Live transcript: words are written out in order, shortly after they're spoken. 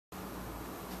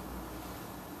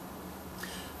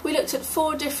We looked at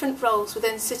 4 different roles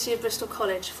within City of Bristol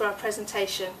College for our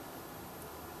presentation,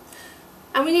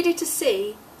 and we needed to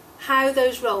see how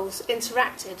those roles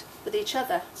interacted with each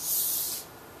other.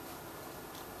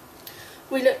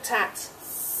 We looked at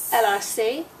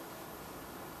LRC,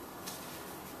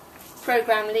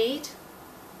 Programme Lead,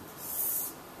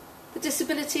 the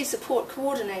Disability Support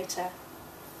Coordinator,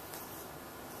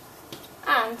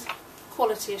 and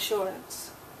Quality Assurance.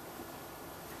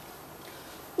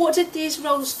 What did these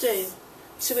roles do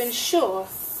to ensure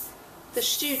the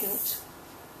student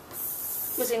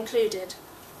was included?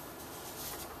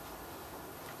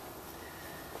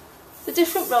 The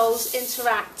different roles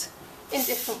interact in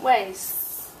different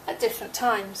ways at different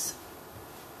times.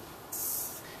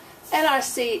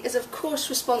 LRC is of course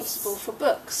responsible for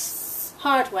books,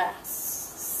 hardware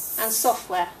and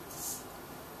software.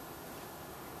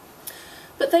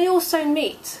 But they also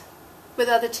meet with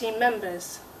other team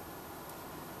members.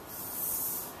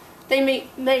 They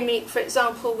may meet, for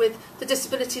example, with the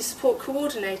Disability Support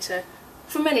Coordinator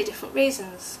for many different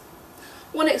reasons.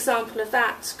 One example of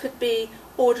that could be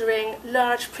ordering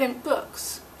large print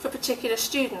books for a particular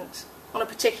student on a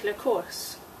particular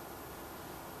course.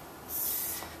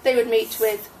 They would meet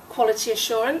with Quality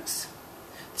Assurance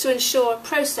to ensure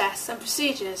process and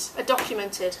procedures are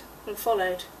documented and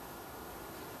followed.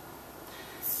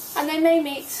 And they may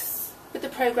meet with the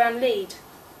Programme Lead.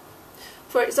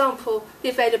 For example, the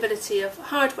availability of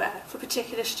hardware for a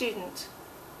particular student.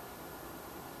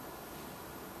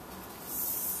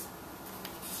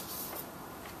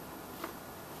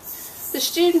 The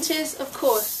student is, of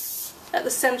course, at the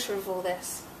centre of all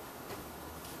this.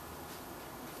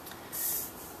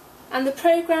 And the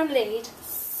Programme Lead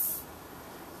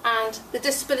and the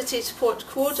Disability Support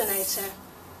Coordinator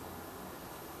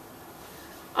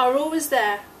are always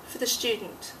there for the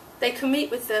student. They can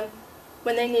meet with them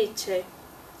when they need to.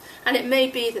 And it may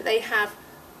be that they have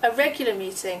a regular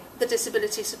meeting with the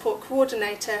Disability Support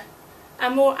Coordinator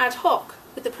and more ad hoc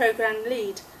with the Programme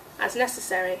Lead as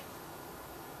necessary.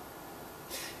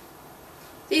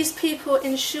 These people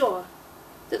ensure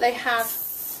that they have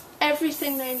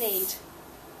everything they need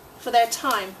for their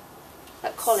time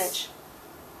at college,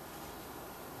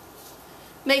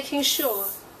 making sure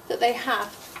that they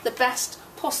have the best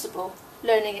possible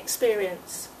learning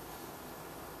experience.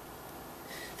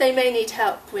 They may need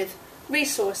help with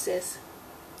resources.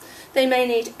 They may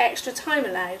need extra time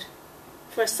allowed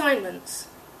for assignments,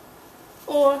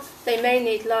 or they may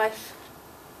need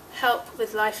help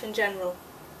with life in general.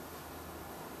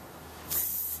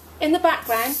 In the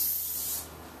background,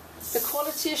 the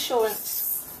Quality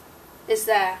Assurance is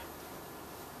there,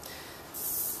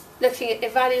 looking at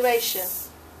evaluation,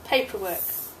 paperwork,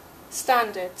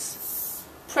 standards,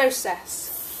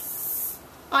 process,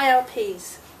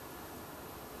 ILPs,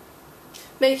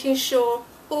 making sure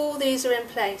all these are in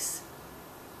place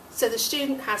so the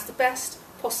student has the best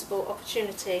possible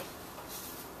opportunity.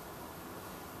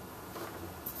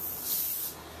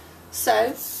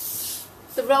 So,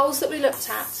 the roles that we looked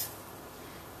at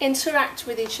interact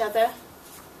with each other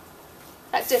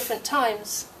at different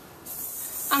times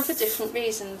and for different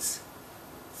reasons,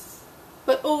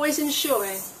 but always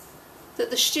ensuring that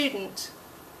the student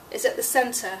is at the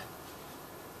centre,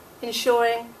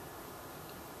 ensuring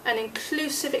an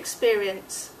inclusive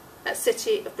experience at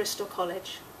City of Bristol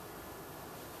College.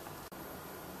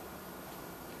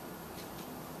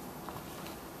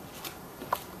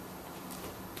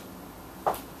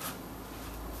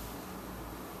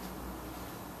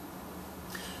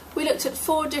 We looked at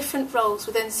 4 different roles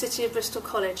within City of Bristol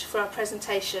College for our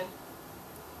presentation,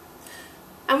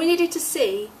 and we needed to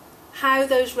see how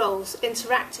those roles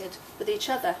interacted with each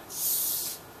other.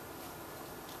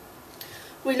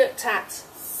 We looked at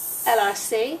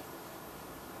LRC,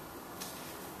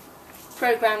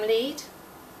 Programme Lead,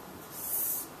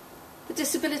 the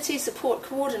Disability Support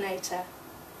Coordinator,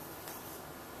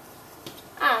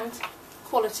 and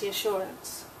Quality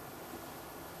Assurance.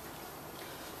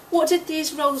 What did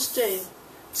these roles do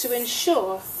to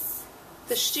ensure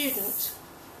the student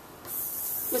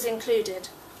was included?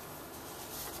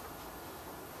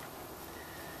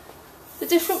 The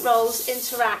different roles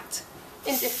interact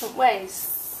in different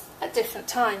ways at different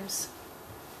times.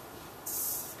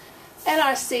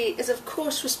 LRC is of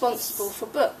course responsible for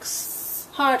books,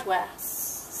 hardware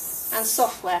and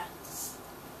software.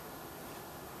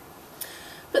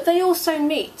 But they also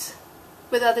meet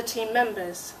with other team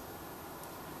members.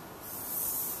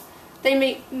 They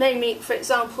may meet, for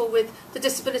example, with the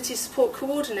Disability Support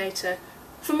Coordinator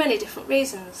for many different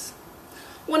reasons.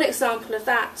 One example of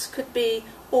that could be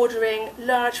ordering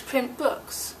large print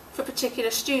books for a particular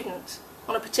student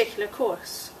on a particular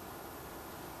course.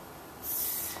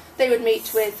 They would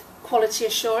meet with quality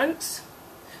assurance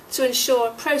to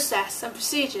ensure process and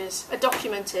procedures are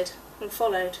documented and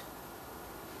followed.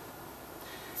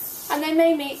 And they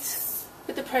may meet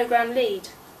with the programme lead.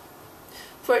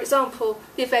 For example,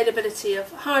 the availability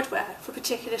of hardware for a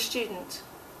particular student.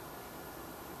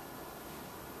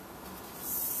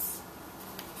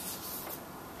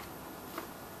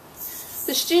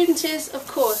 The student is, of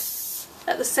course,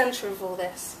 at the centre of all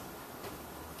this.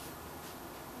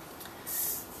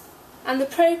 And the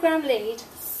programme lead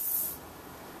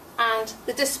and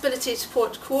the disability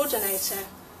support coordinator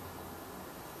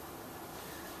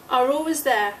are always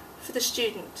there for the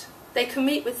student. They can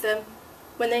meet with them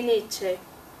when they need to.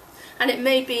 And it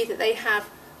may be that they have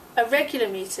a regular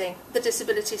meeting with the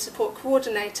disability support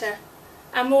coordinator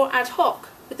and more ad hoc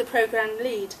with the programme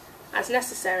lead as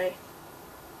necessary.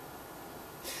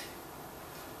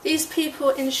 These people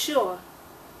ensure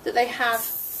that they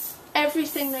have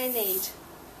everything they need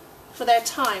for their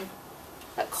time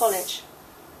at college,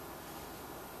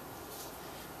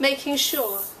 making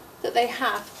sure that they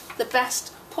have the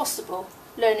best possible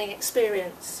learning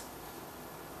experience.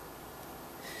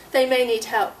 They may need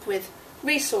help with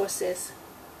resources.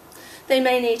 They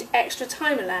may need extra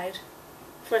time allowed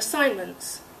for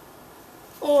assignments,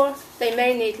 or they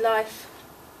may need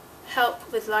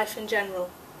help with life in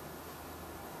general.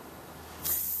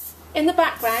 In the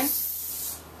background,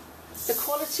 the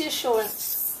quality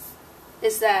assurance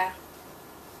is there,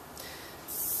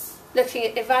 looking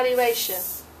at evaluation,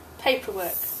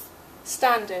 paperwork,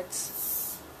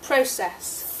 standards,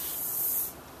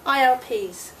 process,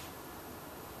 ILPs,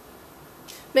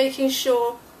 making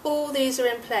sure all these are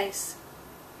in place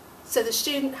so the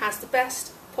student has the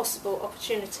best possible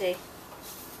opportunity.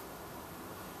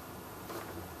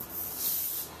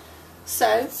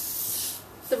 So,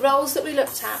 the roles that we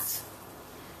looked at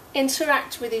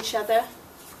interact with each other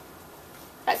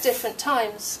at different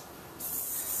times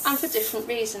and for different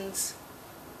reasons,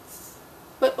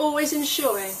 but always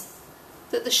ensuring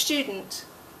that the student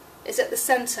is at the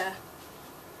centre,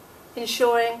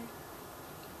 ensuring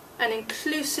an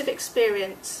inclusive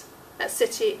experience at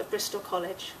City of Bristol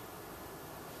College.